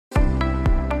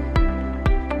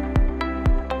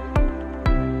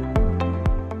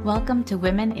Welcome to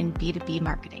Women in B2B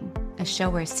Marketing, a show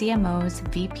where CMOs,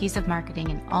 VPs of marketing,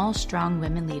 and all strong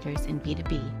women leaders in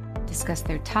B2B discuss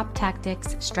their top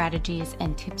tactics, strategies,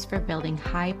 and tips for building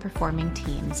high-performing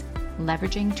teams,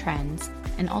 leveraging trends,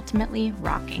 and ultimately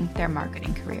rocking their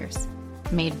marketing careers.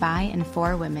 Made by and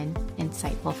for women,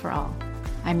 insightful for all.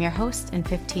 I'm your host and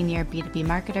 15-year B2B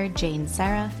marketer, Jane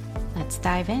Sarah. Let's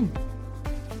dive in.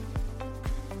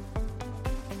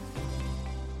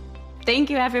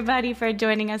 Thank you, everybody, for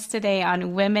joining us today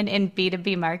on Women in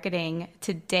B2B Marketing.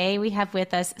 Today, we have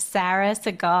with us Sarah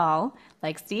Sehgal,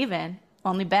 like Steven,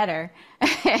 only better,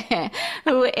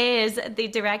 who is the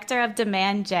Director of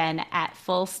Demand Gen at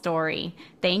FullStory.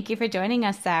 Thank you for joining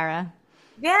us, Sarah.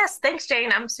 Yes, thanks,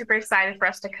 Jane. I'm super excited for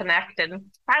us to connect and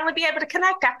finally be able to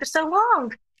connect after so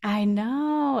long. I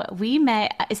know. We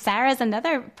met, Sarah's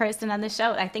another person on the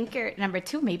show. I think you're number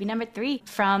 2, maybe number 3,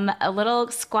 from a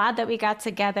little squad that we got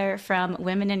together from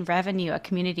Women in Revenue, a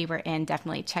community we're in.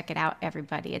 Definitely check it out,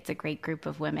 everybody. It's a great group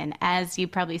of women, as you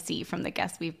probably see from the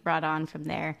guests we've brought on from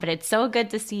there. But it's so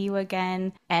good to see you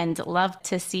again and love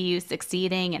to see you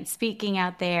succeeding and speaking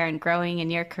out there and growing in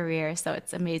your career. So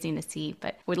it's amazing to see.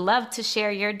 But we'd love to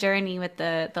share your journey with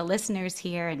the listeners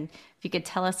here, and if you could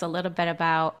tell us a little bit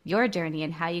about your journey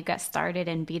and how you got started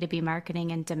in B2B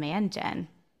marketing and demand gen.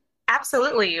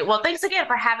 Absolutely. Well, thanks again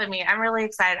for having me. I'm really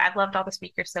excited. I've loved all the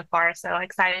speakers so far, so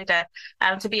excited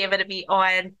to be able to be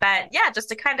on. But yeah, just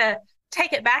to kind of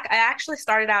take it back, I actually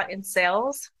started out in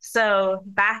sales. So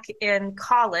back in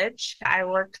college, I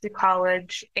worked through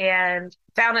college and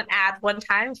found an ad one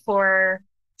time for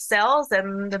sales,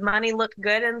 and the money looked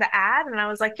good in the ad. And I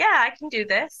was like, yeah, I can do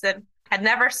this. And had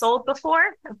never sold before,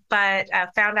 but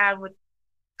found out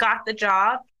got the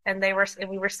job, and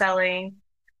we were selling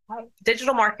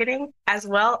digital marketing as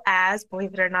well as,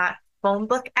 believe it or not, phone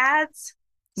book ads.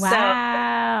 Wow. So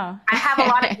I have a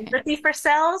lot of empathy for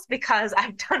sales because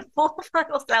I've done full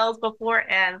funnel sales before.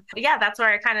 And yeah, that's where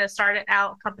I kind of started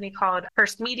out, a company called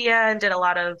First Media, and did a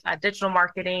lot of digital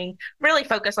marketing, really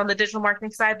focused on the digital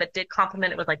marketing side, but did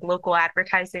complement it with like local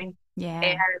advertising.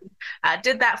 Yeah. And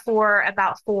did that for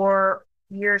about 4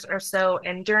 years or so.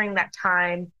 And during that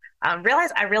time,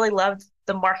 realized I really loved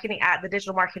the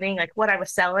digital marketing, like what I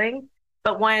was selling,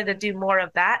 but wanted to do more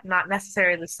of that, not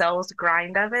necessarily the sales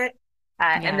grind of it.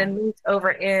 And then moved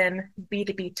over in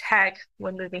B2B tech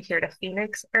when moving here to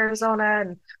Phoenix, Arizona,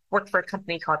 and worked for a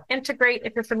company called Integrate,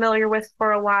 if you're familiar with,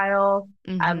 for a while.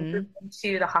 Moved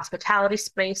into the hospitality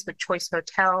space with Choice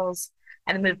Hotels,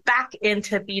 and moved back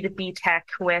into B2B tech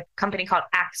with a company called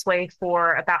Axway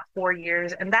for about 4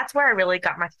 years. And that's where I really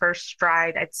got my first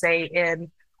stride, I'd say,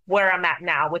 in where I'm at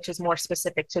now, which is more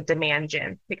specific to demand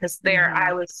gen, because there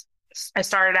I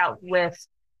started out with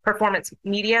performance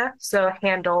media. So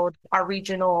handled our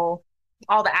regional,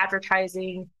 all the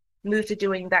advertising, moved to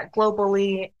doing that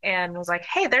globally, and was like,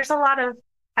 hey,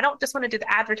 I don't just want to do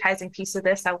the advertising piece of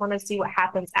this. I want to see what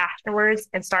happens afterwards,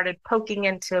 and started poking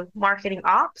into marketing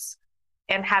ops,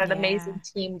 and had an amazing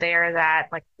team there that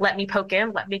like let me poke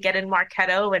in, let me get in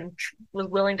Marketo, and was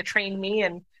willing to train me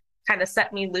and kind of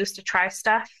set me loose to try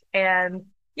stuff. And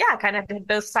yeah, kind of did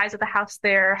both sides of the house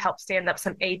there, helped stand up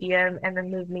some ABM, and then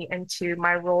moved me into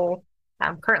my role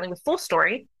currently with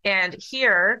FullStory. And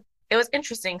here, it was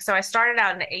interesting. So I started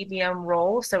out in an ABM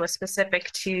role, so it was specific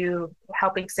to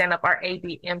helping stand up our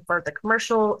ABM for the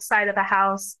commercial side of the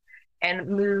house, and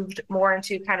moved more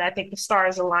into kind of, I think the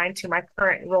stars aligned to my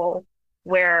current role,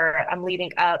 where I'm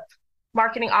leading up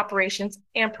marketing operations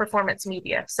and performance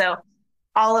media. So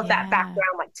all of that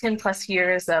background, like 10 plus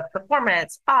years of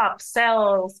performance, ops,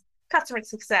 sales, customer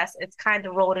success, it's kind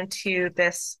of rolled into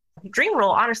this dream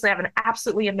role. Honestly, I have an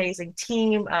absolutely amazing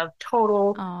team of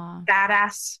total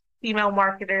badass female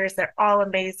marketers. They're all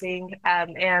amazing.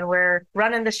 And we're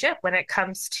running the ship when it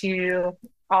comes to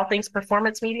all things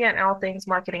performance media and all things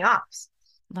marketing ops.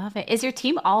 Love it. Is your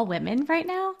team all women right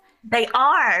now? They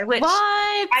are, which what?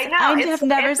 I know. I have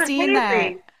never seen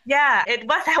that. Yeah,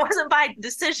 that wasn't by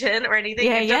decision or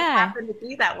anything. It just happened to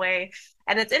be that way.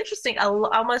 And it's interesting.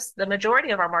 Almost the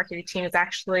majority of our marketing team is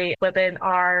actually women.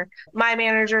 My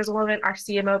manager is a woman. Our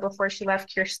CMO before she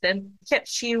left, Kirsten,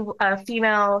 she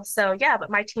female. So yeah, but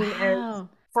my team is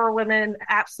 4 women,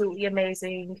 absolutely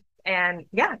amazing. And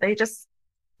yeah, they just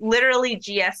literally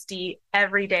GSD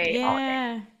every day, all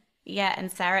day. Yeah,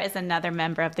 and Sarah is another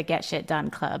member of the Get Shit Done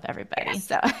Club, everybody. Yes.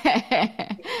 So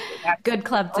good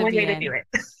club to Only be way in. to do it.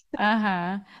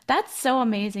 Uh-huh. That's so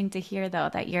amazing to hear, though,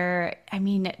 that I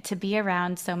mean, to be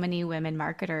around so many women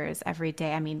marketers every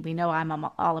day. I mean, we know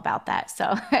all about that.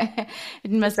 So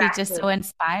it must be just Exactly. so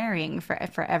inspiring for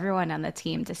everyone on the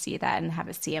team to see that and have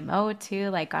a CMO too,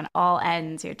 like on all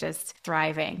ends, you're just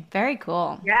thriving. Very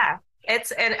cool. Yeah.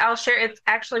 And I'll share, it's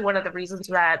actually one of the reasons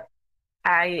that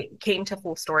I came to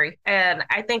FullStory. And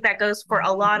I think that goes for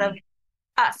a lot of Mhm.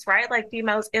 us, right? Like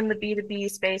females in the B2B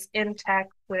space in tech,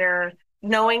 where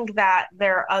knowing that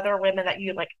there are other women that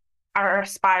you like are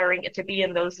aspiring to be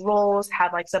in those roles,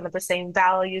 have like some of the same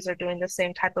values or doing the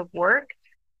same type of work,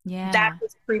 that Yeah.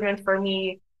 has proven for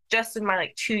me just in my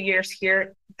like 2 years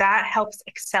here, that helps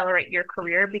accelerate your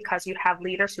career because you have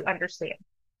leaders who understand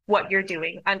what you're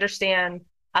doing, understand,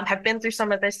 have been through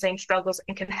some of the same struggles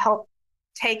and can help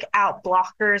take out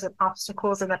blockers and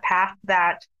obstacles in the path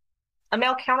that a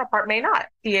male counterpart may not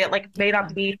be like may not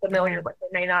Yeah. be familiar Yeah. with,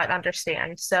 may not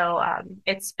understand. So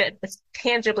it's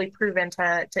tangibly proven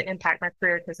to impact my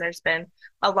career because there's been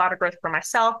a lot of growth for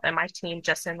myself and my team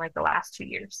just in like the last 2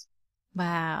 years.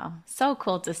 Wow. So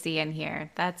cool to see and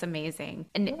hear. That's amazing.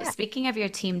 And Yeah, speaking of your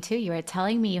team too, you were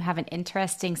telling me you have an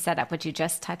interesting setup, which you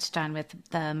just touched on with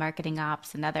the marketing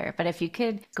ops and other. But if you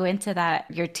could go into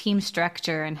that, your team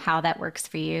structure and how that works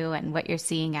for you and what you're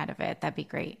seeing out of it, that'd be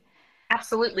great.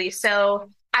 absolutely. So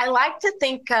I like to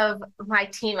think of my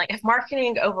team like if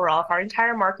marketing overall, if our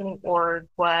entire marketing org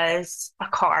was a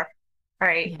car,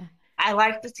 right? Yeah. I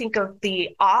like to think of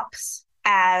the ops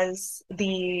as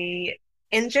the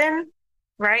engine,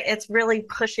 right? It's really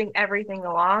pushing everything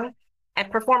along.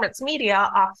 And performance media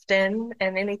often,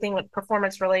 and anything with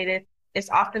performance related, is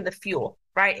often the fuel,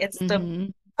 right? It's the Hmm.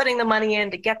 putting the money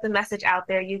in to get the message out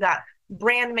there. You got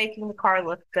brand making the car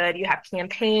look good. You have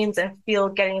campaigns and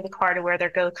field getting the car to where they're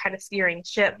go, kind of steering the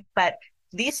ship. But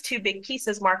these two big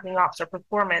pieces, marketing ops or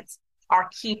performance, are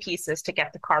key pieces to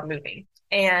get the car moving.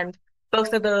 And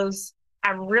both of those,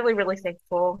 I'm really, really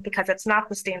thankful because it's not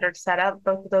the standard setup.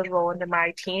 Both of those roll into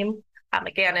my team.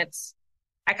 Again,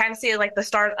 I kind of see it like the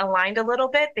stars aligned a little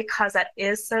bit because that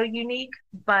is so unique,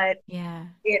 but Yeah.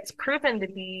 it's proven to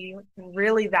be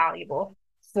really valuable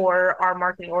for our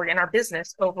marketing org and our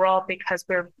business overall because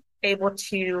we're able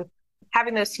to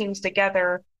having those teams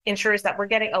together ensures that we're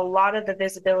getting a lot of the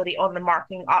visibility on the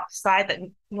marketing ops side that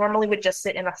normally would just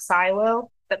sit in a silo,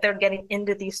 that they're getting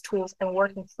into these tools and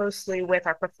working closely with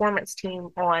our performance team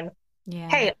on, Yeah.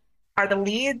 hey, are the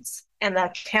leads and the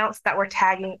accounts that we're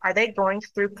tagging, are they going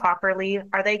through properly?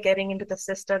 Are they getting into the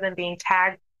system and being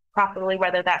tagged properly,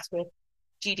 whether that's with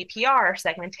GDPR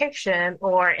segmentation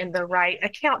or in the right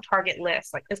account target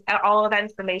list? Like, is all of that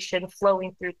information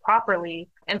flowing through properly?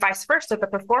 And vice versa, the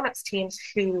performance teams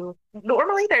who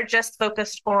normally they're just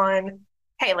focused on,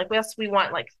 hey, like we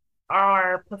want like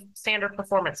our standard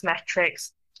performance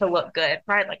metrics to look good,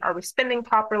 right? Like, are we spending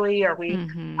properly? Are we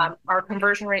Hmm. our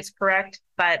conversion rates correct?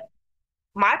 But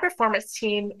my performance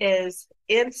team is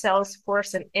in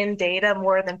Salesforce and in data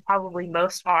more than probably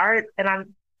most are, and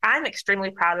I'm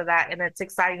extremely proud of that, and it's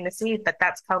exciting to see that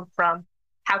that's come from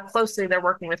how closely they're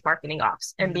working with marketing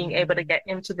ops and being able to Hmm. get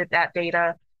into that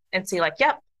data and see like,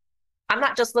 yep, I'm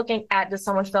not just looking at did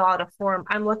someone fill out a form.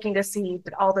 I'm looking to see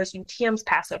did all those UTMs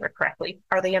pass over correctly?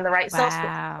 Are they in the right Salesforce?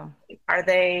 Wow. Are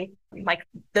they like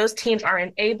those teams are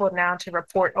enabled now to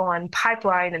report on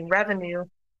pipeline and revenue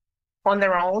on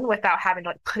their own without having to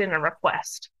like put in a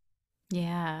request.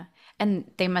 Yeah.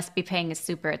 And they must be paying a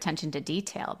super attention to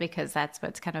detail because that's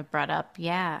what's kind of brought up.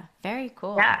 Yeah. Very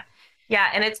cool. Yeah. Yeah.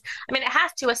 And I mean, it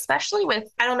has to, especially with,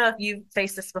 I don't know if you've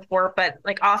faced this before, but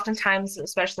like oftentimes,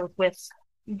 especially with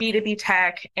B2B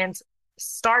tech and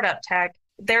startup tech,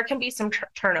 there can be some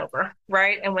turnover,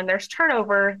 right? And when there's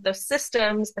turnover, those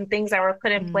systems and things that were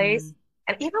put in place, Mm.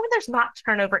 and even when there's not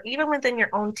turnover, even within your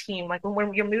own team, like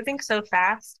when you're moving so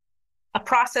fast, a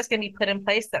process can be put in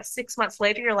place that 6 months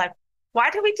later you're like, why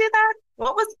did we do that?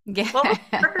 What was the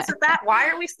purpose Yeah. of that? Why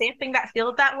are we stamping that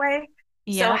field that way?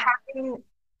 So Yep. having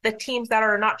the teams that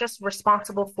are not just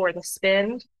responsible for the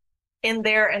spend in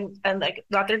there and like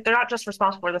they're not just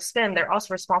responsible for the spend, they're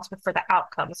also responsible for the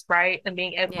outcomes, right? And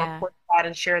being able to Yeah. report that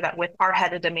and share that with our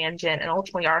head of demand gen and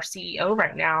ultimately our CEO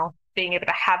right now, being able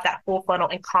to have that full funnel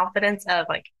and confidence of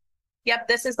like, yep,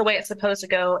 this is the way it's supposed to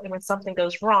go. And when something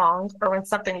goes wrong or when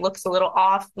something looks a little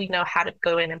off, we know how to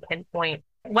go in and pinpoint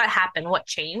what happened, what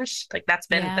changed. Like that's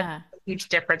Yeah. a huge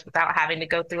difference without having to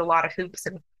go through a lot of hoops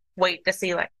and wait to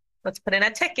see like, let's put in a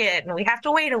ticket and we have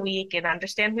to wait a week and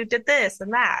understand who did this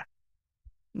and that.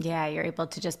 Yeah. You're able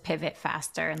to just pivot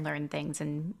faster and learn things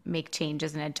and make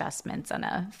changes and adjustments on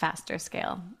a faster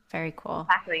scale. Very cool.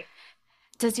 Exactly.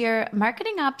 Does your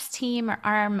marketing ops team or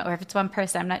arm, or if it's one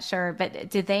person, I'm not sure, but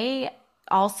do they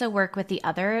also work with the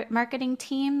other marketing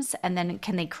teams? And then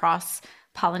can they cross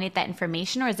pollinate that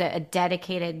information, or is it a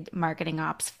dedicated marketing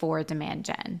ops for demand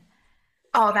gen?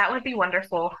 Oh, that would be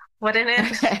wonderful, wouldn't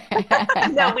it?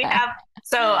 No, we have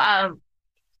so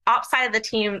ops side of the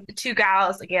team, two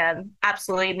gals again,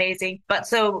 absolutely amazing. But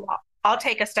so I'll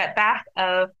take a step back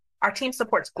of our team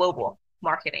supports global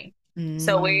marketing.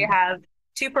 So we Mm, have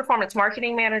two performance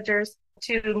marketing managers,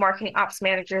 two marketing ops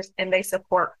managers, and they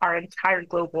support our entire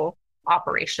global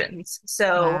operations.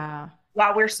 So wow.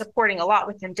 while we're supporting a lot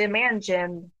within demand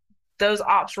gen, those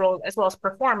ops roles as well as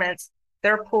performance,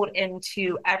 they're pulled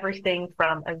into everything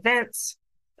from events,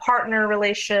 partner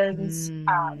relations,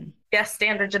 Mm, yes,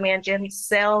 standard demand gen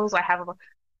sales.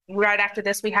 Right after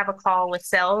this, we have a call with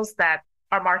sales that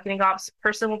our marketing ops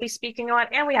person will be speaking on,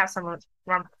 and we have someone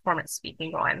from performance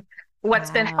speaking on.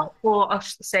 What's been wow. helpful, I'll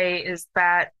say, is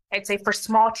that I'd say for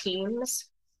small teams,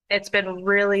 it's been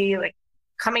really like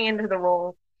coming into the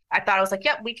role. I thought I was like,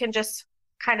 yep, we can just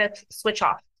kind of switch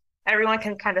off. Everyone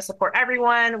can kind of support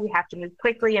everyone. We have to move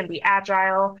quickly and be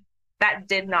agile. That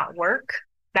did not work.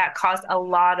 That caused a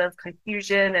lot of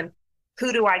confusion and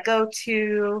who do I go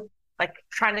to? Like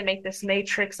trying to make this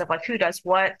matrix of like who does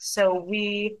what. So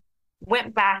we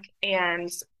went back and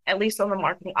at least on the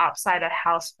marketing ops side of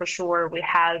house for sure, we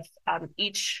have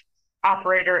each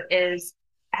operator is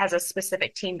has a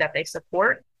specific team that they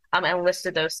support and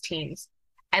listed those teams.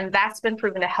 And that's been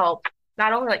proven to help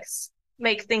not only like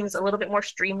make things a little bit more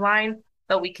streamlined,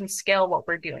 but we can scale what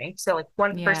we're doing. So like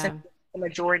one person, Yeah. the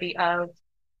majority of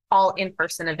all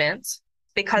in-person events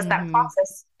because that Hmm.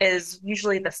 process is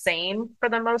usually the same for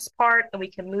the most part and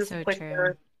we can move So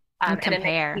true. quicker And and it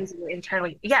makes it compare. easier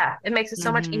internally. Yeah, it makes it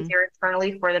so much Hmm. easier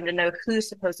internally for them to know who's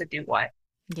supposed to do what.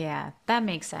 Yeah, that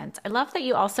makes sense. I love that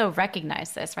you also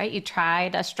recognize this, right? You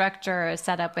tried a structure, a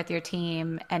setup with your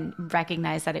team and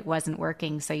recognized that it wasn't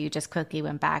working. So you just quickly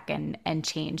went back and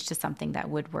changed to something that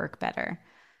would work better.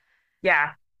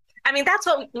 Yeah. I mean, that's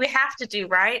what we have to do,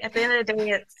 right? At the end of the day,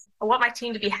 it's I want my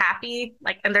team to be happy.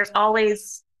 Like, and there's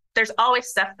always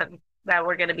stuff that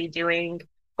we're going to be doing,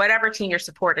 whatever team you're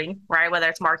supporting, right? Whether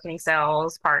it's marketing,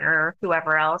 sales, partner,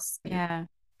 whoever else. Yeah.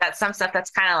 That's some stuff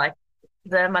that's kind of like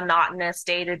the monotonous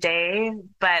day to day.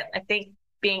 But I think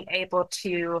being able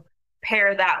to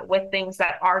pair that with things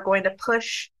that are going to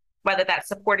push, whether that's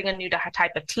supporting a new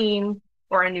type of team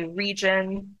or a new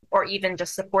region, or even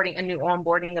just supporting a new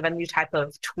onboarding of a new type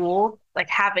of tool, like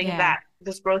having Yeah. that,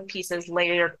 those growth pieces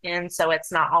layered in so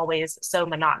it's not always so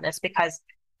monotonous because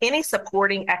any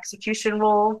supporting execution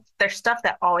role, there's stuff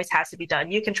that always has to be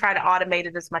done. You can try to automate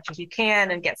it as much as you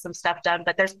can and get some stuff done,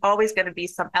 but there's always going to be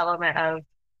some element of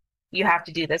you have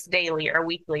to do this daily or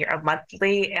weekly or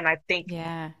monthly. And I think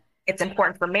Yeah. it's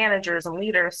important for managers and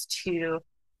leaders to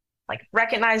like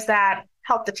recognize that,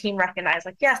 help the team recognize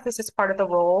like, yes, this is part of the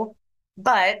role,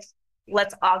 but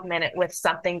let's augment it with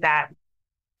something that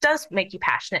does make you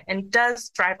passionate and does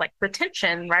drive like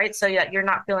retention, right? So that you're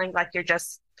not feeling like you're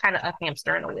just kind of a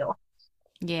hamster in a wheel.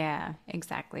 Yeah,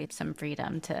 exactly. Some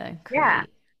freedom to Yeah. create.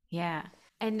 Yeah.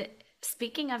 And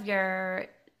speaking of your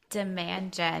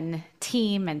demand gen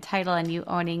team and title and you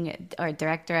owning or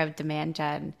director of demand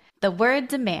gen, the word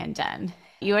demand gen,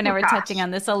 you and I Oh were touching gosh.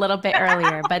 on this a little bit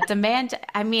earlier, but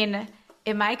I mean,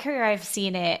 in my career, I've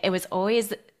seen it, it was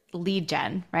always lead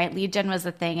gen, right? Lead gen was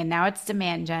the thing, and now it's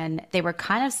demand gen. They were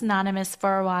kind of synonymous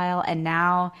for a while, and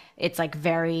now it's like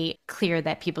very clear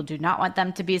that people do not want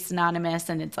them to be synonymous,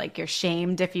 and it's like you're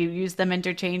shamed if you use them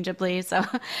interchangeably. So,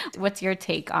 what's your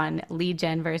take on lead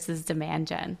gen versus demand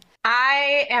gen?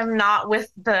 I am not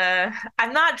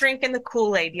I'm not drinking the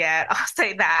Kool-Aid yet. I'll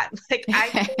say that. Like,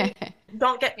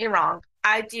 don't get me wrong.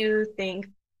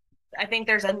 I think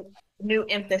there's a new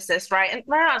emphasis, right? And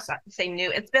well, not to say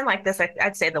new, it's been like this,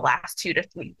 I'd say the last 2 to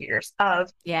 3 years of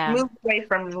Yeah, move away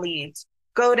from leads,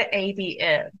 go to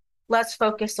ABM. Let's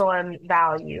focus on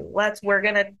value. We're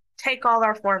going to take all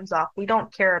our forms off. We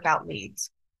don't care about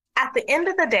leads. At the end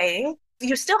of the day,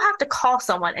 you still have to call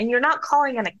someone and you're not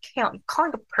calling an account, you're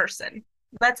calling a person.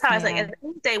 That's how I was like, yeah, at the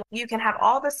end of the day, you can have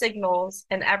all the signals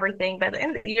and everything, but at the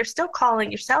end, you're still calling,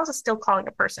 your sales is still calling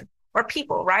a person or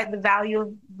people, right? The value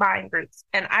of buying groups.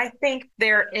 And I think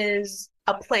there is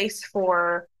a place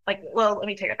for like, well, let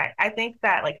me take it back. I think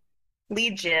that like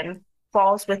lead gen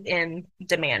falls within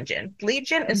demand gen. Lead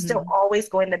gen is still hmm, always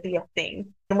going to be a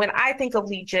thing. And when I think of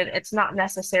lead gen, it's not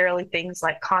necessarily things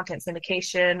like content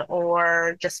syndication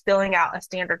or just filling out a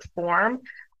standard form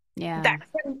yeah, that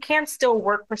can still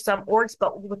work for some orgs,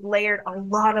 but with layered a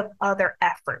lot of other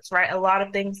efforts, right? A lot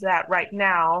of things that right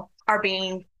now are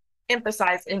being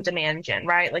emphasized in demand gen,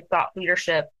 right? Like thought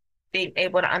leadership, being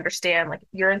able to understand like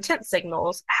your intent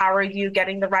signals. How are you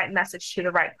getting the right message to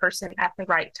the right person at the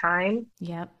right time?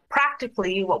 Yep.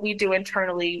 Practically, what we do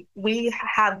internally, we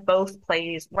have both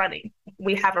plays running.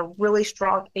 We have a really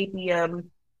strong ABM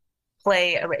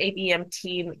play or ABM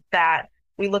team that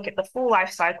we look at the full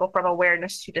life cycle from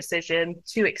awareness to decision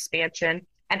to expansion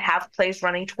and have plays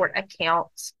running toward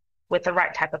accounts with the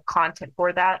right type of content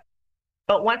for that.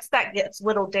 But once that gets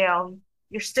whittled down,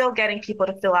 you're still getting people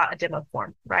to fill out a demo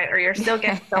form, right? Or you're still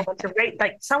getting someone to rate,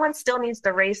 like someone still needs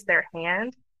to raise their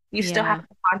hand. You still have Yeah.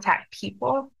 to contact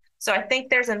people. So I think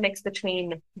there's a mix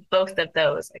between both of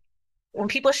those. Like when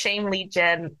people shame lead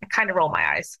gen, I kind of roll my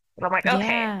eyes. And I'm like,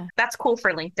 okay, Yeah. that's cool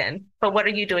for LinkedIn, but what are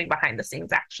you doing behind the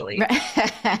scenes actually?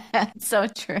 Right. So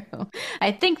true.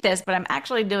 I think this, but I'm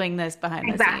actually doing this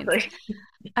behind the scenes. Exactly.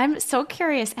 I'm so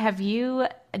curious. Have you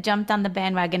jumped on the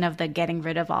bandwagon of the getting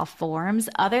rid of all forms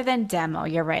other than demo?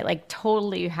 You're right. Like,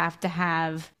 totally, you have to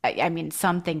have, I mean,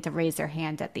 something to raise your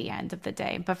hand at the end of the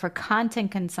day. But for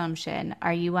content consumption,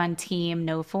 are you on team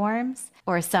no forms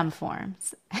or some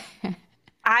forms?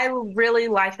 I really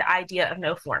like the idea of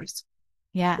no forms.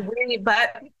 Yeah.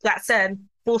 But that said,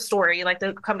 FullStory, like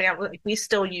the company, like, we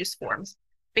still use forms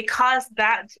because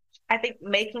that, I think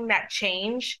making that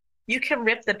change, you can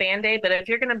rip the band-aid, but if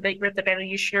you're going to rip the band-aid,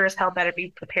 you sure as hell better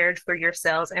be prepared for your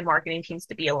sales and marketing teams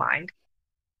to be aligned.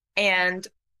 And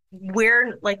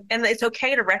we're like, and it's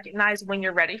okay to recognize when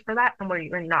you're ready for that and when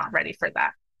you're not ready for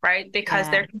that, right? Because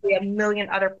Yeah. there can be a million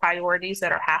other priorities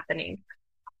that are happening.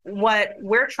 What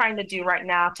we're trying to do right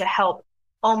now to help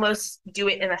almost do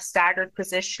it in a staggered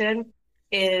position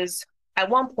is at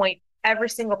one point, every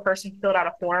single person who filled out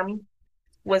a form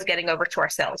was getting over to our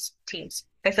sales teams.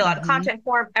 They fill out a Hmm. content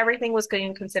form, everything was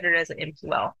getting considered as an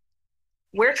MQL.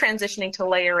 We're transitioning to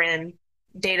layer in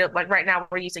data. Like right now,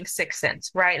 we're using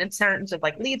 6sense, right? In terms of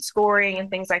like lead scoring and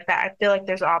things like that, I feel like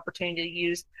there's an opportunity to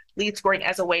use lead scoring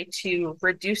as a way to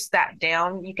reduce that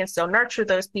down. You can still nurture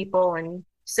those people and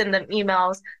send them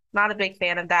emails. Not a big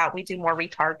fan of that. We do more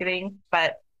retargeting,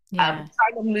 but Yeah.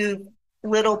 trying to move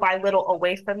little by little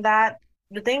away from that.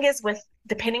 The thing is, with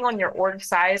depending on your org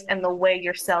size and the way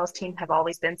your sales team have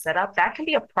always been set up, that can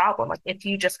be a problem. Like if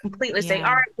you just completely say, all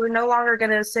Yeah. right, we're no longer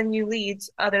going to send you leads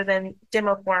other than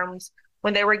demo forms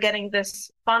when they were getting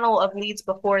this funnel of leads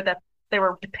before that they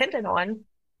were dependent on,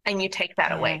 and you take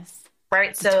that away, Yes. right?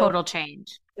 It's a So total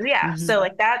change. yeah, Hmm. so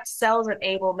like that sales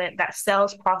enablement, that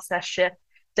sales process shift,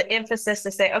 the emphasis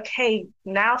to say, okay,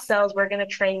 now sales, we're going to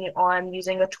train you on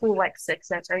using a tool like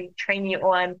 6sense, or you train you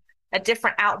on a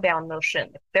different outbound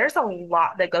motion. There's a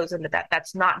lot that goes into that.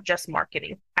 That's not just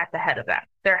marketing at the head of that.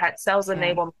 There had sales Yeah.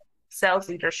 enablement, sales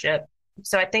leadership.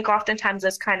 So I think oftentimes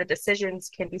those kind of decisions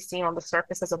can be seen on the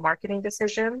surface as a marketing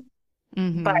decision,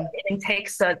 but Hmm. it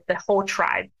takes the whole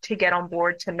tribe to get on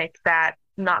board to make that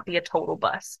not be a total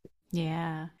bust.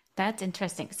 Yeah. That's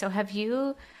interesting. So have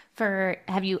you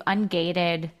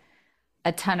ungated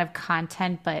a ton of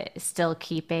content, but still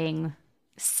keeping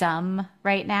some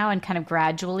right now and kind of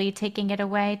gradually taking it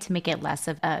away to make it less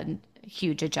of a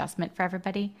huge adjustment for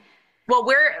everybody? Well,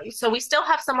 we still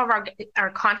have some of our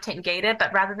content gated,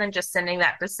 but rather than just sending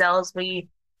that to sales, we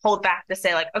hold back to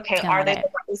say like, okay, Got it.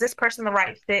 is this person the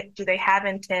right fit? Do they have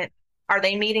intent? Are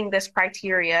they meeting this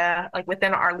criteria like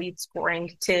within our lead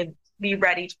scoring to be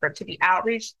ready to be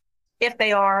outreached? If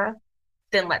they are,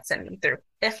 then let's send them through.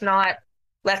 If not,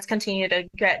 let's continue to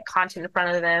get content in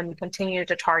front of them, continue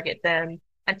to target them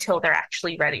until they're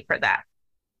actually ready for that.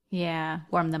 Yeah,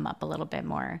 warm them up a little bit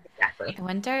more. Exactly. I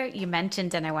wonder, you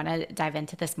mentioned, and I want to dive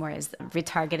into this more, is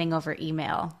retargeting over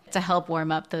email to help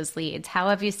warm up those leads. How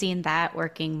have you seen that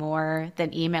working more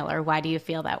than email, or why do you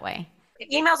feel that way?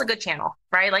 Email's a good channel,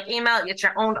 right? Like email, it's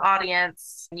your own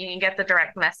audience. You can get the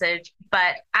direct message,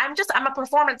 but I'm a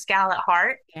performance gal at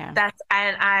heart. Yeah.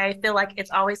 And I feel like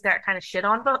it's always got kind of shit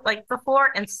on, but like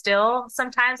before, and still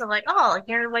sometimes I'm like, oh, like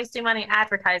you're wasting money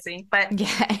advertising, but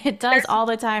Yeah, it does there's all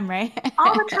the time, right?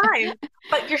 all the time.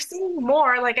 But you're seeing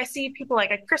more, like I see people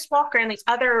like Chris Walker and these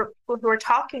other people who are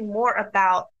talking more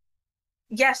about,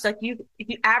 yes, like if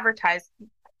you advertise,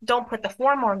 don't put the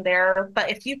form on there. But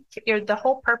if the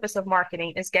whole purpose of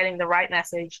marketing is getting the right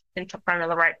message in front of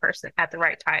the right person at the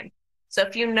right time. So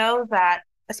if you know that,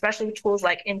 especially with tools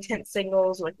like intent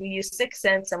signals, like we use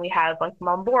 6sense and we have like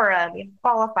Mombora and we have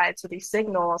qualified, so these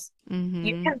signals, you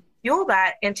Hmm. can fuel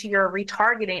that into your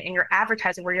retargeting and your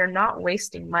advertising where you're not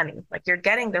wasting money. Like you're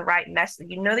getting the right message.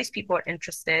 You know, these people are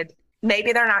interested.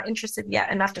 Maybe they're not interested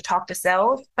yet enough to talk to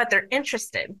sales, but they're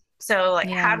interested. So like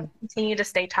how Yeah. to continue to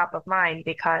stay top of mind,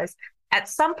 because at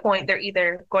some point they're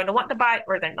either going to want to buy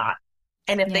or they're not.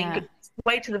 And if they Yeah. get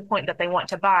way to the point that they want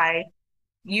to buy,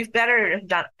 you've better have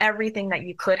done everything that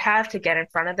you could have to get in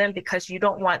front of them because you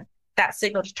don't want that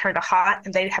signal to turn to hot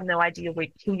and they have no idea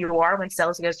who you are when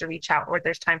sales goes to reach out or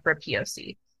there's time for a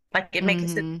POC. Like it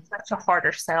makes it Hmm. such a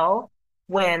harder sell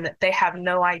when they have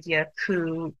no idea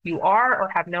who you are or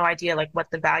have no idea like what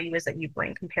the value is that you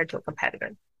bring compared to a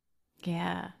competitor.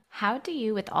 Yeah. How do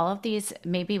you, with all of these,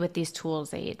 maybe with these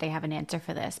tools, they have an answer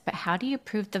for this, but how do you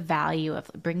prove the value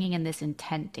of bringing in this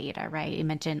intent data, right? You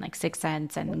mentioned like Sixth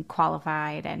Sense and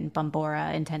Qualified and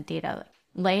Bombora intent data,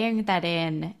 layering that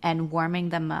in and warming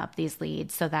them up, these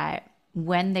leads, so that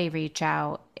when they reach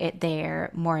out,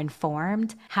 they're more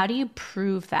informed. How do you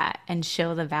prove that and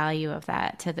show the value of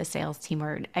that to the sales team,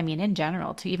 or, I mean, in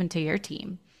general, to even to your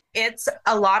team? It's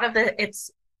a lot of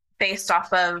it's based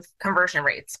off of conversion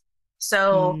rates.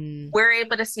 So Mm, we're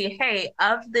able to see, hey,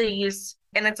 of these,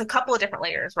 and it's a couple of different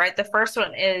layers, right? The first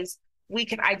one is we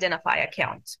can identify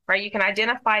accounts, right? You can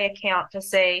identify account to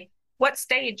say, what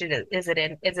stage is it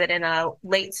in? Is it in a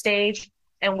late stage?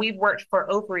 And we've worked for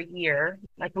over a year.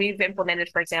 Like we've implemented,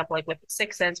 for example, like with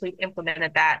Six Sense, we've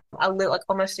implemented that a little, like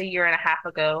almost a year and a half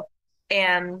ago.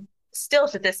 And still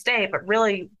to this day, but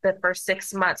really the first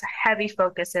 6 months, heavy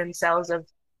focus in sales of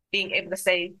being able to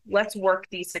say, let's work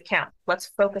these accounts. Let's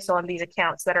focus on these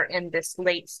accounts that are in this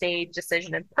late stage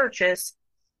decision and purchase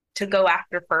to go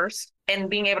after first. And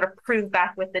being able to prove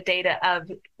back with the data of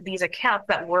these accounts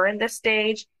that were in this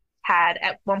stage had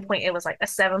at one point, it was like a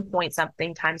 7 point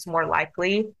something times more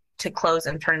likely to close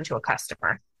and turn into a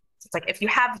customer. So it's like if you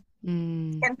have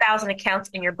mm, 10,000 accounts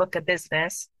in your book of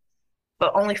business,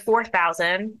 but only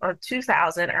 4,000 or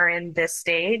 2,000 are in this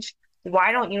stage,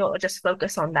 why don't you just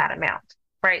focus on that amount?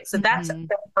 Right. So that's hmm.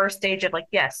 the first stage of like,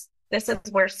 yes, this is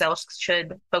where sales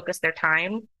should focus their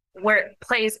time. Where it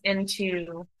plays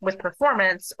into with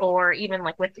performance or even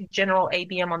like with general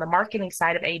ABM on the marketing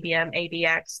side of ABM,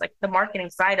 ABX, like the marketing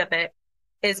side of it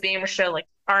is being able to show like,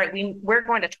 all right, we're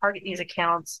going to target these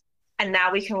accounts and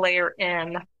now we can layer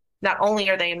in not only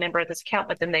are they a member of this account,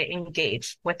 but then they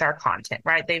engage with our content,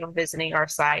 right? They are visiting our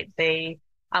site. They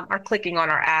are clicking on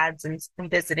our ads and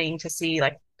visiting to see,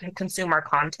 like, to consume our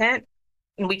content.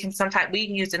 And we can sometimes, we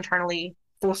use internally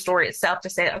FullStory itself to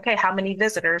say, okay, how many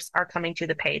visitors are coming to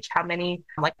the page? How many,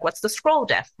 like, what's the scroll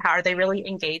depth? How are they really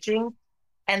engaging?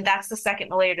 And that's the second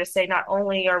layer to say, not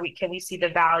only can we see the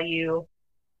value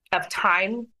of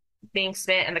time being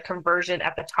spent and the conversion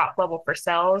at the top level for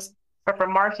sales. But for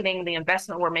marketing, the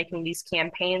investment we're making these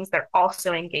campaigns, they're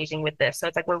also engaging with this. So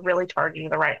it's like we're really targeting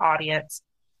the right audience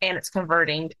and it's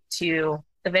converting to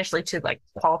eventually to like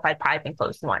qualified pipe and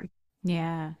closed one.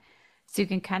 Yeah. So you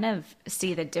can kind of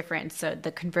see the difference. So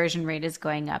the conversion rate is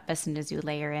going up as soon as you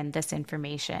layer in this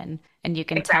information, and you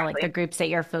can tell like the Exactly. groups that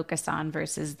you're focused on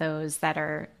versus those that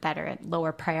are at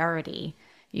lower priority.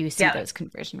 You see Yeah. those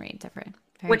conversion rate different.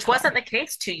 Very Which cool. wasn't the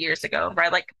case 2 years ago,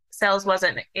 right? Like sales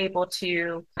wasn't able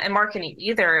to, and marketing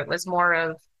either. It was more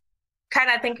of kind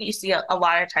of, I think you see a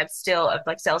lot of times still of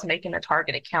like sales making a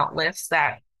target account list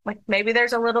that like maybe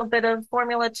there's a little bit of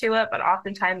formula to it, but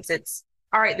oftentimes it's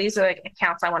all right, these are like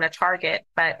accounts I want to target,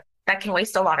 but that can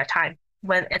waste a lot of time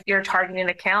when if you're targeting an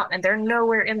account and they're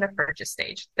nowhere in the purchase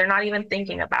stage, they're not even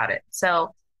thinking about it.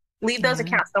 So leave those Yeah.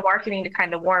 accounts to marketing to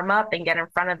kind of warm up and get in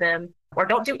front of them, or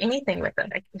don't do anything with them.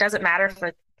 It doesn't matter if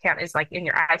the account is like in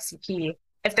your ICP.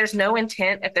 If there's no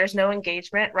intent, if there's no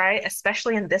engagement, right,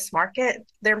 especially in this market,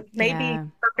 there may be Yeah.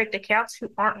 perfect accounts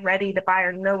who aren't ready to buy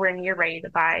or nowhere near ready to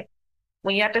buy.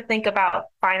 When you have to think about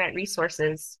finite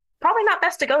resources, probably not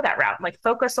best to go that route. Like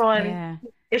focus on Yeah.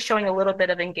 is showing a little bit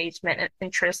of engagement and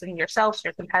interest in yourselves,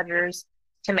 your competitors,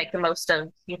 to make the most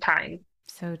of your time.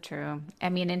 So true. I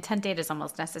mean, intent data is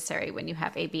almost necessary when you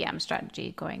have ABM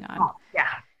strategy going on. Oh, yeah.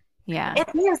 Yeah. It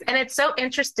is. And it's so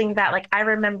interesting that, like, I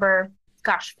remember,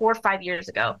 gosh, 4 or 5 years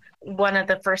ago, one of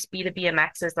the first B2B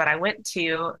MXs that I went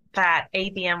to, that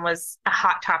ABM was a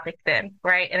hot topic then,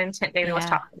 right? And intent data was Yeah.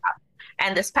 talked about.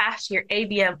 And this past year,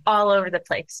 ABM all over the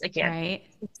place again. Right.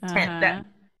 Intent that Uh-huh.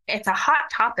 it's a hot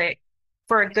topic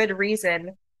for a good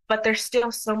reason, but there's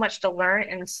still so much to learn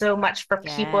and so much for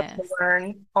people to Yes.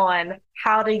 learn on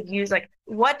how to use, like,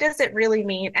 what does it really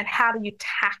mean and how do you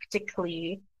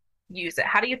tactically use it?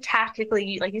 How do you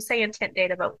tactically, like you say, intent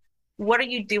data, but what are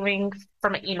you doing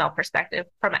from an email perspective,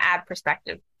 from an ad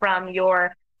perspective, from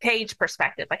your page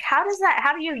perspective? Like, how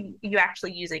do you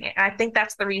actually using it? And I think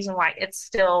that's the reason why it's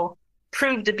still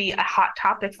proved to be a hot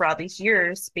topic for all these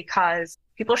years because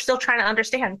people are still trying to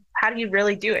understand how do you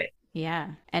really do it.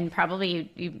 Yeah. And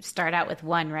probably you start out with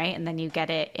one, right? And then you get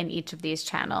it in each of these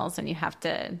channels and you have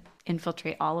to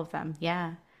infiltrate all of them.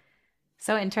 Yeah.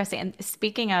 So interesting. And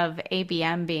speaking of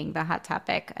ABM being the hot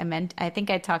topic, I think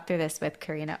I talked through this with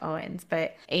Karina Owens,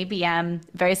 but ABM,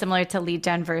 very similar to lead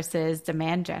gen versus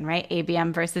demand gen, right?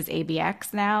 ABM versus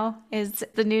ABX now is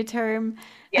the new term.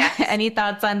 Yes. Any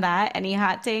thoughts on that? Any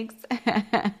hot takes?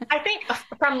 I think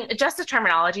from just a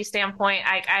terminology standpoint,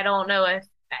 I don't know if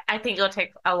I think it'll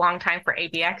take a long time for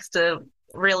ABX to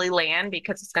really land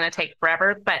because it's going to take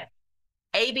forever. But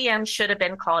ABM should have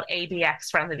been called ABX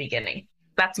from the beginning.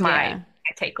 That's Yeah. my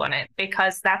take on it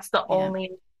because that's the Yeah.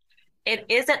 only, it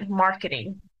isn't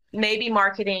marketing. Maybe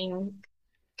marketing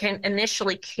can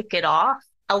initially kick it off.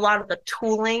 A lot of the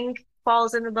tooling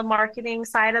falls into the marketing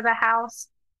side of the house,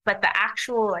 but the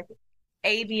actual like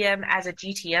ABM as a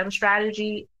GTM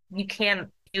strategy, you can't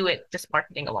do it just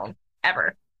marketing alone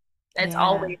ever. It's Yeah.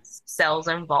 always sales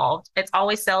involved. It's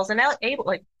always sales and able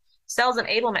like sales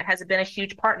enablement has been a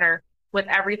huge partner with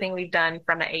everything we've done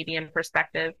from an ABM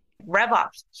perspective.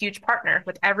 RevOps, huge partner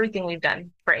with everything we've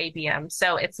done for ABM.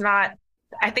 So it's not,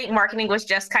 I think marketing was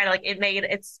just kind of like it made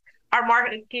it's our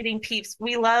marketing peeps.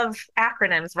 We love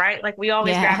acronyms, right? Like we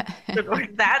always grab Yeah.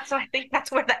 that. So I think that's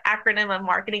where the acronym of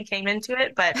marketing came into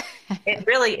it. But it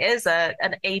really is like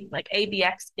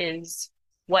ABX is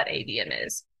what ABM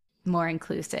is. More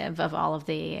inclusive of all of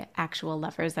the actual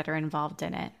levers that are involved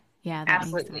in it. Yeah, that makes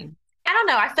Absolutely. sense. I don't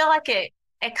know. I feel like it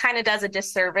kind of does a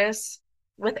disservice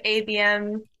with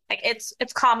ABM. Like it's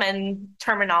common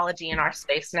terminology in our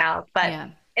space now, but Yeah.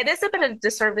 it is a bit of a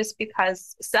disservice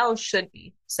because sales should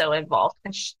be so involved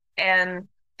and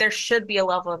there should be a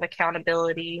level of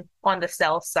accountability on the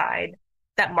sales side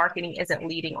that marketing isn't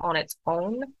leading on its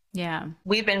own. Yeah.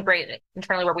 We've been great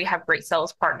internally where we have great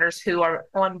sales partners who are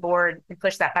on board and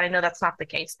push that. But I know that's not the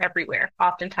case everywhere.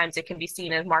 Oftentimes it can be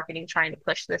seen as marketing trying to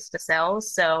push this to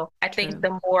sales. So I think True.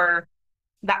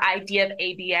 the idea of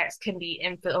ABX can be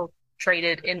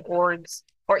infiltrated in orgs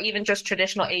or even just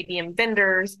traditional ABM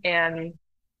vendors and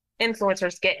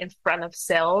influencers get in front of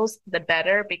sales, the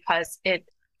better because it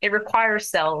requires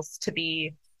sales to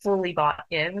be fully bought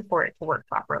in for it to work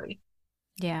properly.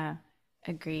 Yeah.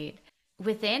 Agreed.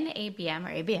 Within ABM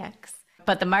or ABX,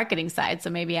 but the marketing side,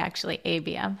 so maybe actually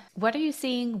ABM, what are you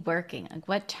seeing working? Like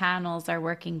what channels are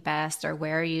working best or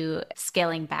where are you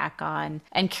scaling back on?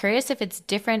 And curious if it's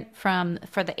different from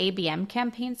for the ABM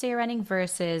campaigns that you're running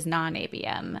versus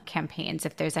non-ABM campaigns,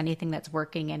 if there's anything that's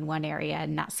working in one area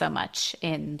and not so much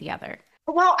in the other.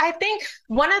 Well, I think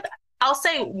I'll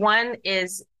say one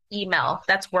is email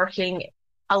that's working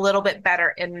a little bit better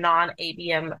in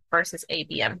non-ABM versus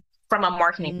ABM from a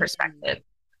marketing Mm. perspective.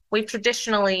 We've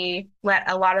traditionally let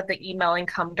a lot of the emailing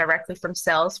come directly from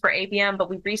sales for ABM, but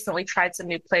we recently tried some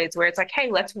new plays where it's like, hey,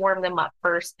 let's warm them up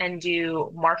first and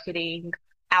do marketing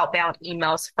outbound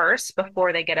emails first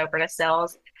before they get over to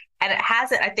sales. And it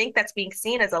has it, I think that's being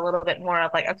seen as a little bit more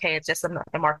of like, okay, it's just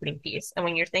the marketing piece. And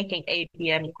when you're thinking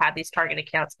ABM, you have these target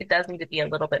accounts, it does need to be a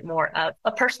little bit more of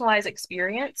a personalized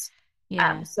experience.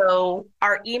 Yeah. So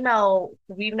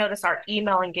we've noticed our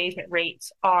email engagement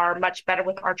rates are much better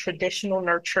with our traditional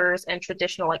nurtures and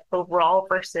traditional like overall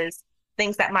versus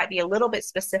things that might be a little bit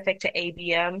specific to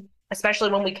ABM, especially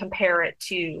when we compare it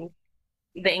to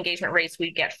the engagement rates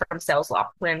we get from sales law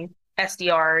when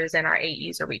SDRs and our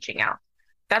AEs are reaching out.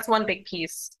 That's one big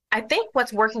piece. I think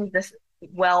what's working this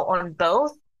well on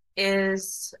both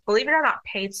is, believe it or not,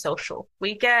 paid social.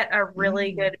 We get a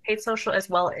really Mm. good paid social as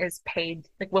well as paid,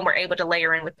 like when we're able to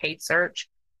layer in with paid search.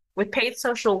 With paid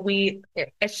social,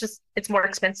 it's more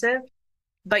expensive,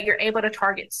 but you're able to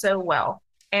target so well.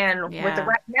 And with the Yeah.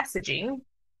 right messaging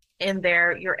in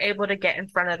there, you're able to get in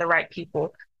front of the right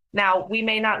people. Now, we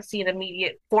may not see an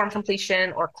immediate form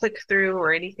completion or click through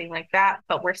or anything like that,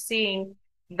 but we're seeing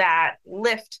that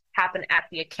lift happen at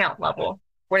the account level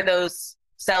where those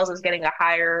sales is getting a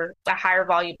higher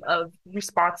volume of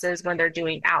responses when they're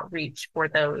doing outreach for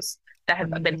those that have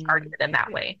been Mm. targeted in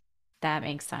that way. That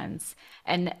makes sense.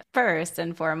 And first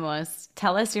and foremost,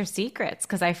 tell us your secrets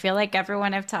because I feel like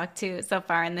everyone I've talked to so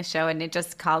far in the show, and it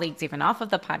just colleagues even off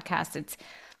of the podcast, it's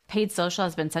paid social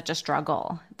has been such a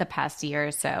struggle the past year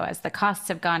or so as the costs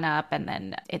have gone up, and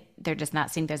then they're just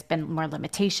not seeing there's been more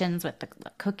limitations with the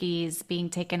cookies being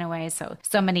taken away. So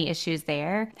many issues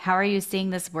there. How are you seeing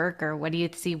this work, or what do you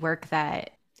see work that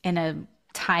in a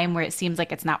time where it seems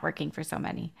like it's not working for so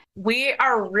many? We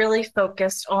are really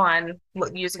focused on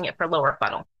using it for lower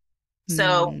funnel.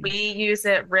 So we Mm. use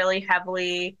it really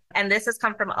heavily. And this has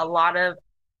come from a lot of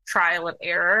trial and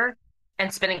error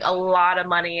and spending a lot of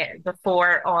money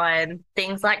before on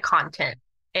things like content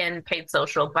in paid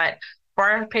social. But for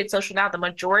our paid social now, the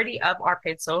majority of our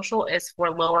paid social is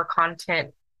for lower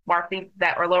content marketing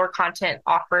that or lower content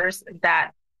offers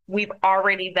that we've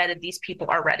already vetted these people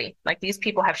already. Like these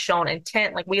people have shown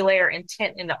intent. Like we layer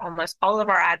intent into almost all of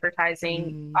our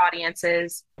advertising Mm,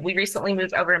 audiences. We recently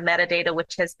moved over to metadata,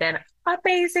 which has been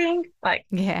amazing. Like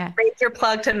yeah. raise your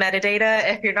plug to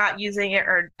metadata. If you're not using it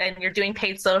or and you're doing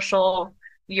paid social,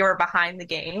 you're behind the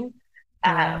game. Uh,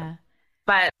 Yeah.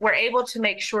 but we're able to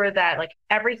make sure that like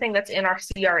everything that's in our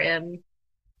CRM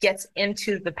gets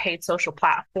into the paid social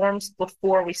platforms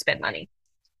before we spend money.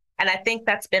 And I think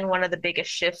that's been one of the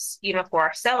biggest shifts, even for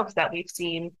ourselves, that we've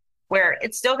seen, where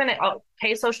it's still going to,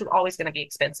 pay social is always going to be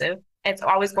expensive. It's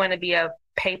always going to be a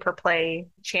pay per play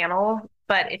channel.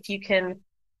 But if you can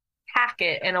hack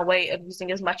it in a way of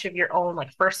using as much of your own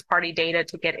like first party data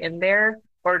to get in there,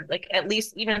 or like at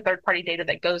least even third party data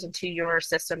that goes into your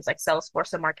systems like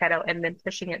Salesforce and Marketo, and then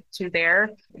pushing it to there,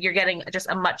 you're getting just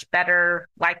a much better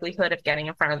likelihood of getting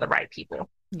in front of the right people.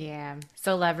 Yeah.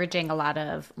 So leveraging a lot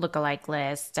of lookalike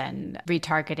lists and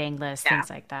retargeting lists, Yeah. things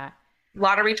like that. A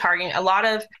lot of retargeting, a lot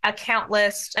of account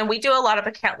lists, and we do a lot of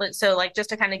account lists. So, like, just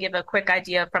to kind of give a quick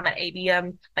idea from an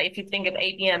ABM, like if you think of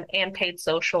ABM and paid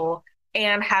social,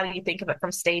 and how you think of it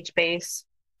from stage base,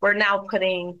 we're now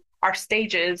putting our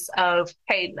stages of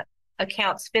paid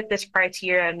accounts fit this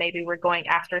criteria, and maybe we're going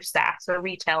after SaaS or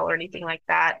retail or anything like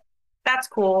that. That's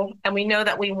cool, and we know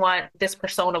that we want this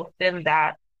persona within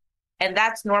that, and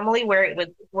that's normally where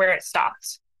it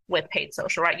stops with paid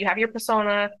social, right? You have your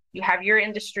persona, you have your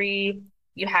industry,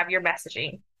 you have your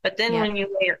messaging. But then Yep. when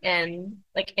you layer in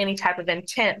like any type of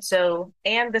intent, so,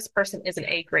 and this person is an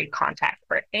A grade contact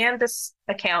for it, and this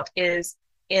account is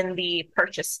in the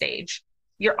purchase stage,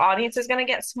 your audience is going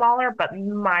to get smaller, but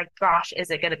my gosh,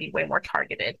 is it going to be way more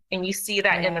targeted? And you see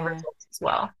that in the Yeah. results as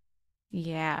well.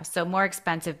 Yeah. So more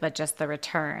expensive, but just the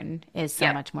return is so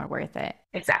Yep, much more worth it.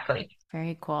 exactly.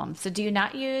 Very cool. So do you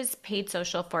not use paid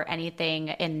social for anything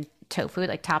in tofu,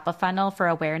 like top of funnel for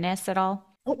awareness at all?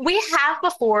 We have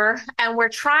before, and we're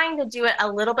trying to do it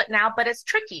a little bit now, but it's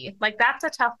tricky. Like that's a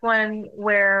tough one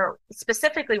where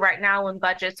specifically right now when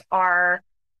budgets are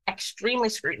extremely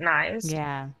scrutinized,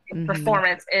 Yeah. Hmm.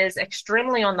 performance is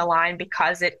extremely on the line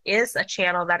because it is a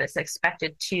channel that is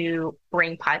expected to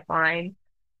bring pipeline.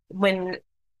 When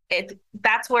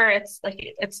that's where it's like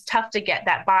it's tough to get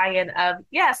that buy-in of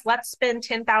yes, let's spend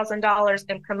 $10,000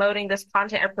 in promoting this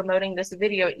content or promoting this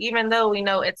video, even though we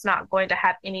know it's not going to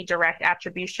have any direct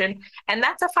attribution. And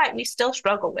that's a fight we still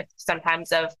struggle with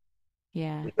sometimes of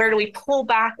Yeah. where do we pull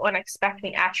back on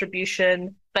expecting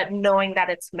attribution, but knowing that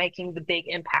it's making the big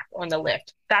impact on the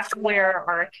lift. That's where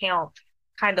our account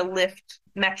kind of lift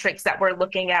metrics that we're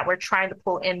looking at. We're trying to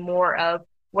pull in more of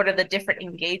what are the different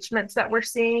engagements that we're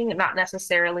seeing, not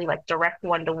necessarily like direct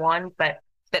one-to-one, but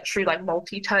that true like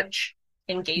multi-touch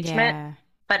engagement. Yeah.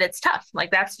 But it's tough.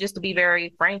 Like that's just to be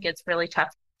very frank, it's really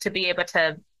tough to be able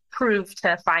to prove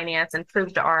to finance and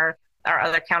prove to our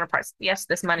other counterparts, yes,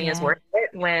 this money is Yeah. worth it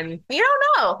when you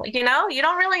don't know, you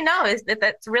don't really know is that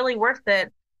that's really worth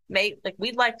it. Like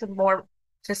we'd like to more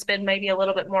to spend maybe a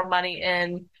little bit more money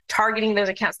in targeting those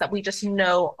accounts that we just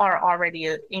know are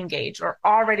already engaged or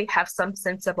already have some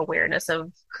sense of awareness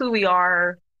of who we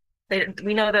are.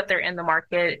 We know that they're in the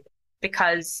market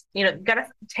because you got to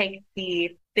take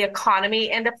the economy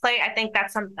into play. I think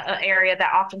that's some area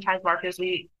that oftentimes marketers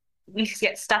we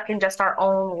get stuck in just our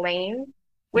own lane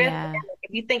with. Yeah.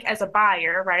 If you think as a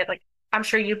buyer, right? Like I'm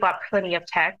sure you bought plenty of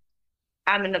tech.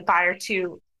 I'm a buyer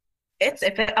too.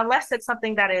 Unless it's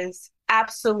something that is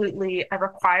absolutely a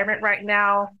requirement right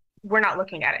now, we're not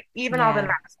looking at it. Even all the Yeah.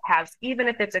 nice haves, even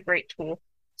if it's a great tool.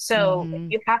 So Hmm.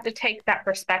 you have to take that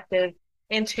perspective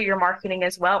into your marketing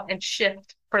as well and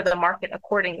shift for the market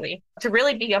accordingly to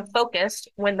really be focused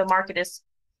when the market is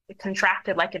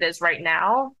contracted like it is right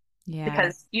now, Yeah.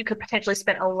 because you could potentially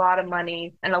spend a lot of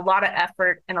money and a lot of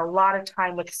effort and a lot of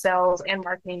time with sales and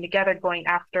marketing together going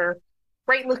after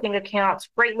great looking accounts,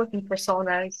 great looking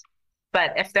personas.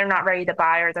 But if they're not ready to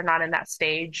buy or they're not in that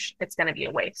stage, it's going to be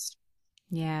a waste.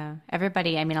 Yeah.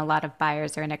 Everybody, I mean, a lot of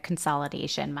buyers are in a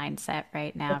consolidation mindset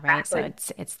right now, right? So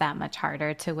Exactly. it's that much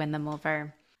harder to win them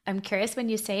over. I'm curious when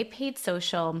you say paid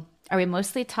social, are we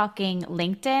mostly talking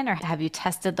LinkedIn or have you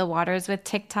tested the waters with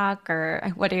TikTok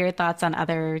or what are your thoughts on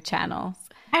other channels?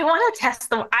 I want to test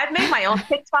them. I've made my own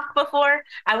TikTok before.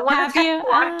 I want to Have test you?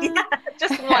 one. Yeah,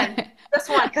 just one,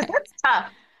 because that's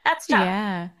tough. That's tough.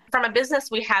 Yeah. From a business,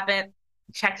 we haven't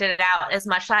checked it out as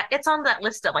much. It's on that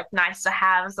list of like nice to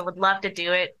haves. I would love to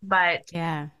do it, but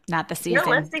Yeah. Not the season.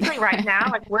 realistically, right now,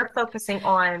 like we're focusing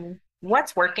on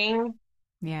what's working.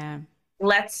 Yeah.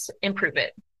 Let's improve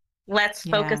it. Let's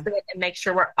focus Yeah. it and make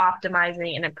sure we're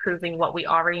optimizing and improving what we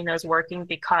already know is working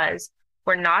because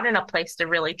we're not in a place to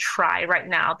really try right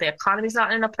now. The economy's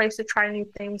not in a place to try new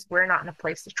things. We're not in a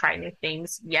place to try new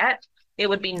things yet. It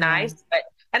would be Yeah. nice, but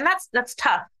and that's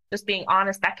tough. Just being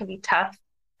honest, that can be tough.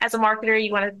 As a marketer,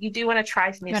 you do want to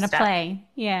try some new You want to stuff. play?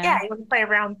 Yeah, Yeah. you want to play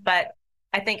around, but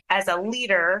I think as a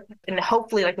leader, and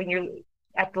hopefully like when you're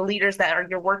at the leaders that are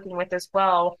you're working with as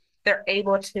well, they're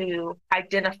able to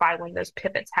identify when those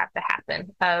pivots have to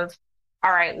happen of,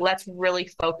 all right, let's really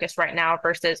focus right now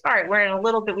versus, all right,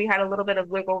 we had a little bit of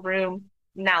wiggle room.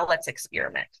 Now let's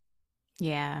experiment.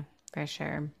 Yeah, for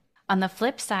sure. On the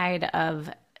flip side of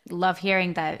love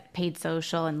hearing that paid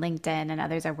social and LinkedIn and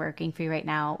others are working for you right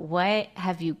now, what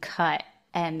have you cut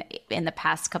and in the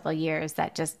past couple of years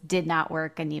that just did not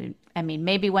work and you, I mean,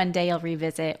 maybe one day you'll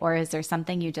revisit, or is there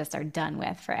something you just are done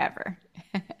with forever?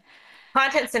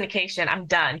 Content syndication, I'm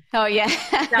done. Oh yeah,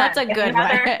 that's Done. a good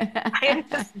one. Another, I am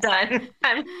just done.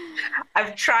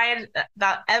 I've tried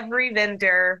about every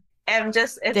vendor and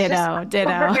just it's just Ditto,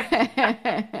 ditto.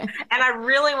 and I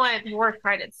really want it to work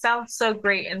right. It sounds so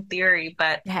great in theory,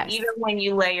 but Yes. even when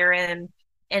you layer in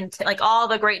into like all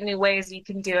the great new ways you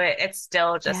can do it, it's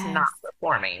still just not Yes.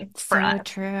 performing for So us.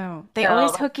 true. They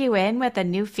always So hook you in with a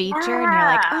new feature and you're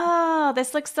like, yeah, oh,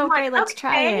 this looks I'm so like, great. Let's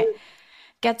try okay. it.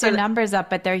 Gets your So numbers up,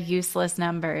 but they're useless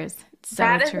numbers. So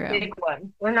that is a true. big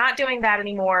one. We're not doing that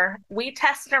anymore. We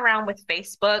tested around with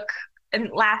Facebook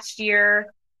and last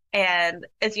year, and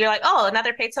it's you're like, oh,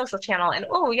 another paid social channel, and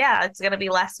oh yeah, it's going to be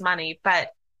less money.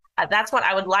 But that's what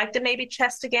I would like to maybe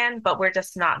test again, but we're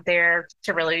just not there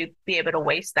to really be able to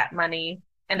waste that money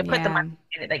and to put the money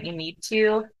Yeah. in it that you need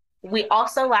to. We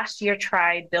also last year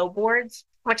tried billboards,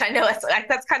 which I know it's like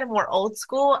that's kind of more old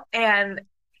school, and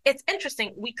it's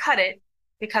interesting. We cut it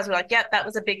because we're like, yep, that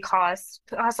was a big cost,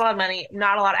 cost a lot of money,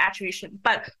 not a lot of attribution.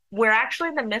 But we're actually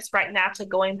in the midst right now to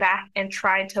going back and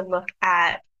trying to look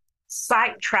at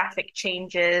site traffic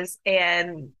changes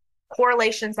and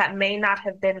correlations that may not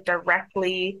have been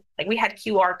directly like we had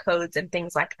QR codes and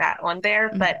things like that on there,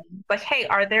 but Mhm. like, hey,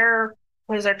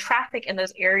 was there traffic in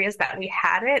those areas that we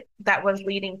had it that was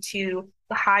leading to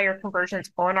the higher conversions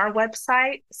on our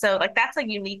website? So like that's a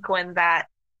unique one that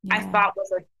I Yeah. thought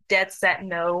was a dead set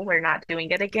no, we're not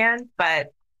doing it again.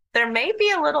 But there may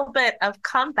be a little bit of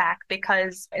comeback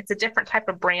because it's a different type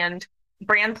of brand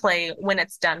play when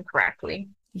it's done correctly.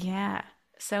 Yeah.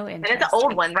 So And it's an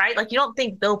old interesting. one, right? Like you don't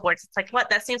think billboards. It's like what?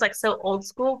 That seems like so old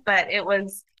school, but it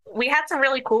was we had some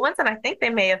really cool ones and I think they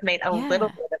may have made a little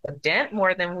Yeah. bit of a dent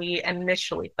more than we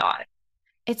initially thought.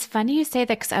 It's funny you say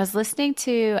that because I was listening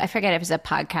to, I forget if it was a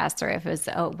podcast or if it was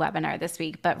a webinar this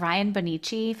week, but Ryan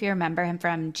Bonici, if you remember him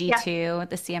from Yeah. G2,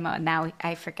 the CMO, now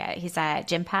I forget, he's at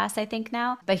Gym Pass, I think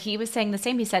now, but he was saying the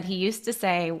same. He said he used to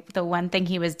say the one thing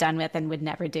he was done with and would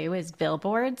never do is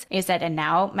billboards. He said, and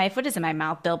now my foot is in my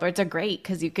mouth. Billboards are great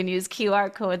because you can use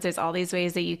QR codes. There's all these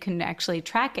ways that you can actually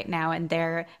track it now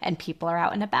and people are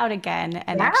out and about again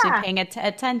and actually Yeah. paying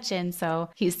attention. So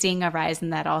he's seeing a rise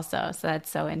in that also. So that's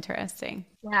so interesting.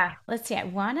 Yeah. Let's see. I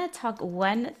want to talk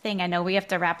one thing. I know we have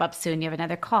to wrap up soon. You have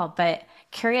another call, but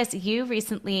curious, you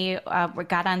recently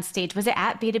got on stage. Was it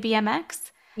at B2BMX?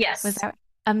 Was Yes. that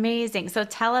amazing? So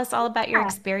tell us all about your Yeah.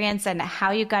 experience and how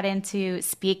you got into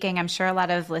speaking. I'm sure a lot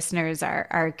of listeners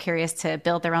are curious to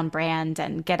build their own brand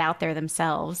and get out there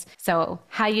themselves. So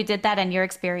how you did that and your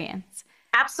experience.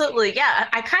 Absolutely. Yeah.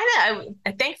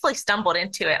 I thankfully stumbled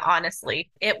into it,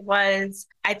 honestly. It was,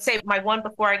 I'd say my one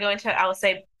before I go into it, I would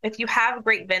say if you have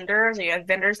great vendors or you have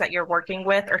vendors that you're working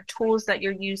with or tools that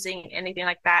you're using, anything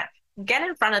like that, get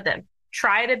in front of them.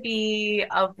 Try to be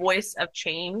a voice of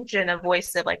change and a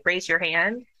voice of like raise your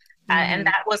hand. And Hmm.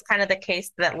 that was kind of the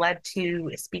case that led to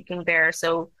speaking there.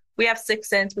 So we have Six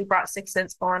Sense. We brought Six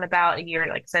Sense on about a year,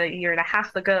 like I said, a year and a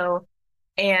half ago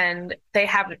and they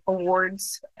have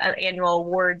awards, annual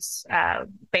awards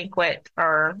banquet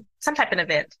or some type of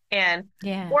event. And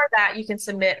Yeah. for that, you can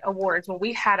submit awards. Well,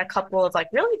 we had a couple of like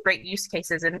really great use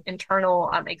cases and internal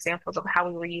examples of how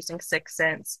we were using Six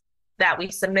Sense that we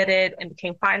submitted and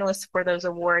became finalists for those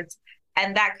awards.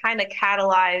 And that kind of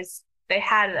catalyzed. They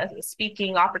had a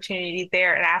speaking opportunity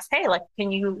there and asked, "Hey, like,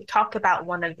 can you talk about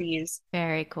one of these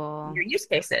Very cool. your use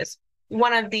cases?"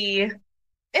 One of the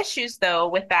issues though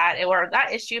with that, or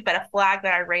not issue, but a flag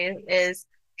that I raise is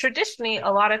traditionally a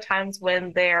lot of times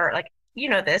when they're like, you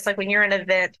know, this, like when you're in an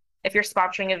event, if you're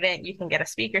sponsoring an event, you can get a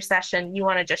speaker session, you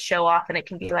want to just show off and it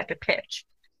can be like a pitch.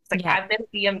 It's like Yeah. I've been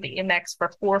BMX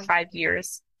for 4 or 5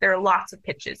 years. There are lots of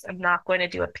pitches. I'm not going to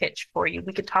do a pitch for you.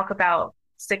 We could talk about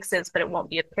Six Sense, but it won't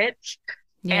be a pitch.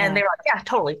 And Yeah. they were like, yeah,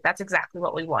 totally. That's exactly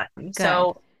what we want. And Good.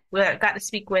 so we got to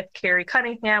speak with Carrie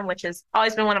Cunningham, which has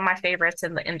always been one of my favorites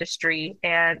in the industry.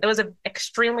 And it was an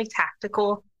extremely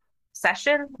tactical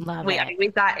session. Love We it. we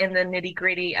got in the nitty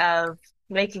gritty of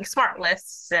making smart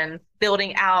lists and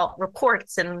building out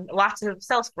reports and lots of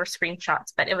Salesforce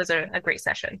screenshots, but it was a great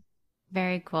session.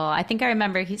 Very cool. I think I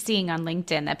remember seeing on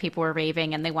LinkedIn that people were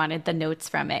raving and they wanted the notes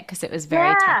from it because it was very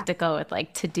Yeah. tactical with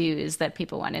like to-dos that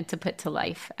people wanted to put to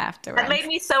life That made afterwards.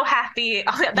 me so happy.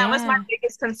 That was my Yeah.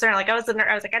 biggest concern. Like I was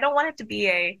like, I don't want it to be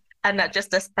a not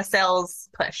just a sales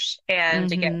push. And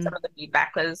to get some Hmm. of the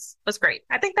feedback was great.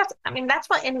 I think I mean, that's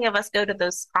what any of us go to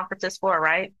those conferences for,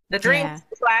 right? The dreams, Yeah.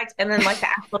 the flags, and then like the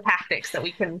actual tactics that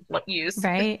we can use.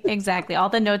 Right. Exactly. All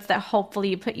the notes that hopefully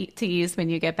you put to use when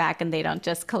you get back and they don't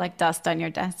just collect dust on your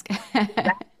desk.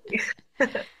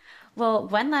 Exactly. Well,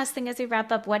 one last thing as we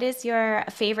wrap up, what is your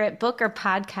favorite book or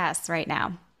podcast right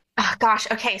now? Oh, gosh.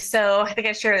 Okay. So I think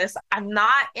I share this. I'm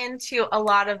not into a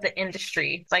lot of the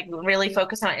industry, like really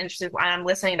focused on industry. I'm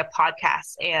listening to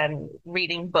podcasts and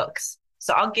reading books.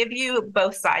 So I'll give you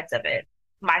both sides of it.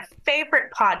 My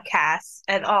favorite podcast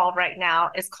at all right now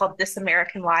is called This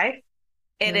American Life.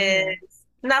 It Ooh. is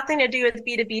nothing to do with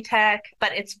B2B tech,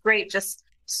 but it's great. Just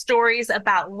stories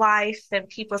about life and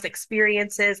people's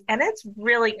experiences. And it's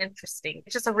really interesting.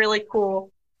 It's just a really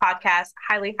cool podcast.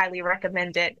 Highly, highly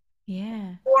recommend it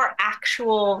Yeah. or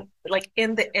actual like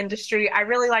in the industry. I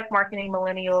really like marketing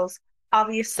millennials. So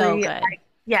Obviously, good.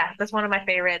 yeah, that's one of my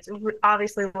favorites.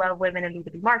 Obviously, love women in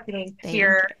B2B marketing Thank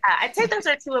here. you. I'd say those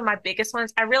are two of my biggest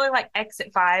ones. I really like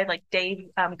Exit Five, like Dave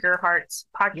Gerhardt's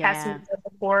podcast he's Yeah. done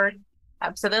before.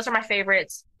 So those are my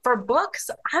favorites. For books,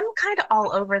 I'm kind of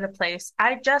all over the place.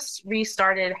 I just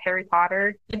restarted Harry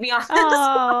Potter, to be honest. Oh,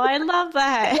 I love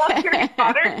I love Harry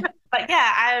Potter. that. But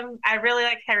yeah, I really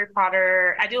like Harry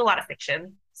Potter. I do a lot of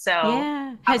fiction, so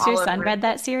Yeah. I'm Has your all son over it. read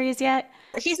that series yet?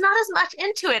 He's not as much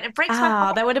into it. It breaks my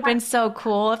Oh, that would have heart. been so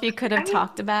cool if you could I have mean,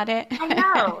 talked about it. I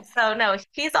know. So no,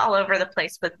 he's all over the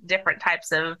place with different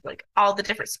types of like all the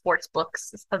different sports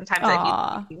books sometimes that he's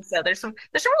Aw, reading. So there's some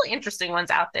really interesting ones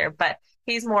out there, but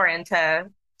he's more into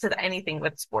anything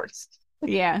with sports.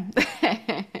 yeah.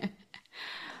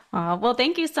 Well,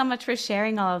 thank you so much for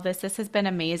sharing all of this. This has been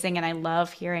amazing, and I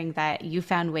love hearing that you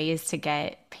found ways to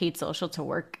get paid social to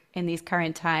work in these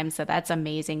current times. So that's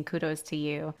amazing. Kudos to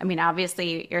you. I mean,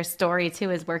 obviously, your story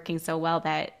too is working so well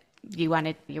that you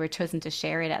were chosen to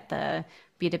share it at the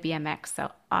B2BMX.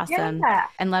 So awesome, Yeah.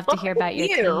 and love to Well, hear thank about your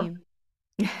you. team.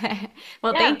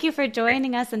 Well, Yeah. thank you for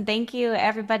joining us, and thank you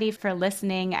everybody for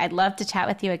listening. I'd love to chat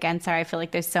with you again, Sarah. I feel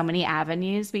like there's so many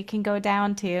avenues we can go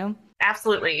down too.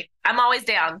 Absolutely. I'm always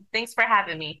down. Thanks for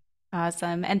having me.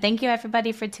 Awesome. And thank you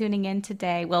everybody for tuning in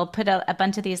today. We'll put a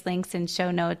bunch of these links in show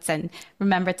notes and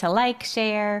remember to like,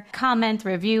 share, comment,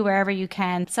 review wherever you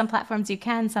can. Some platforms you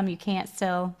can, some you can't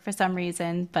still for some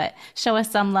reason, but show us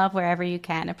some love wherever you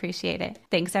can. Appreciate it.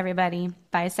 Thanks everybody.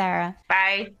 Bye, Sarah.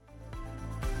 Bye.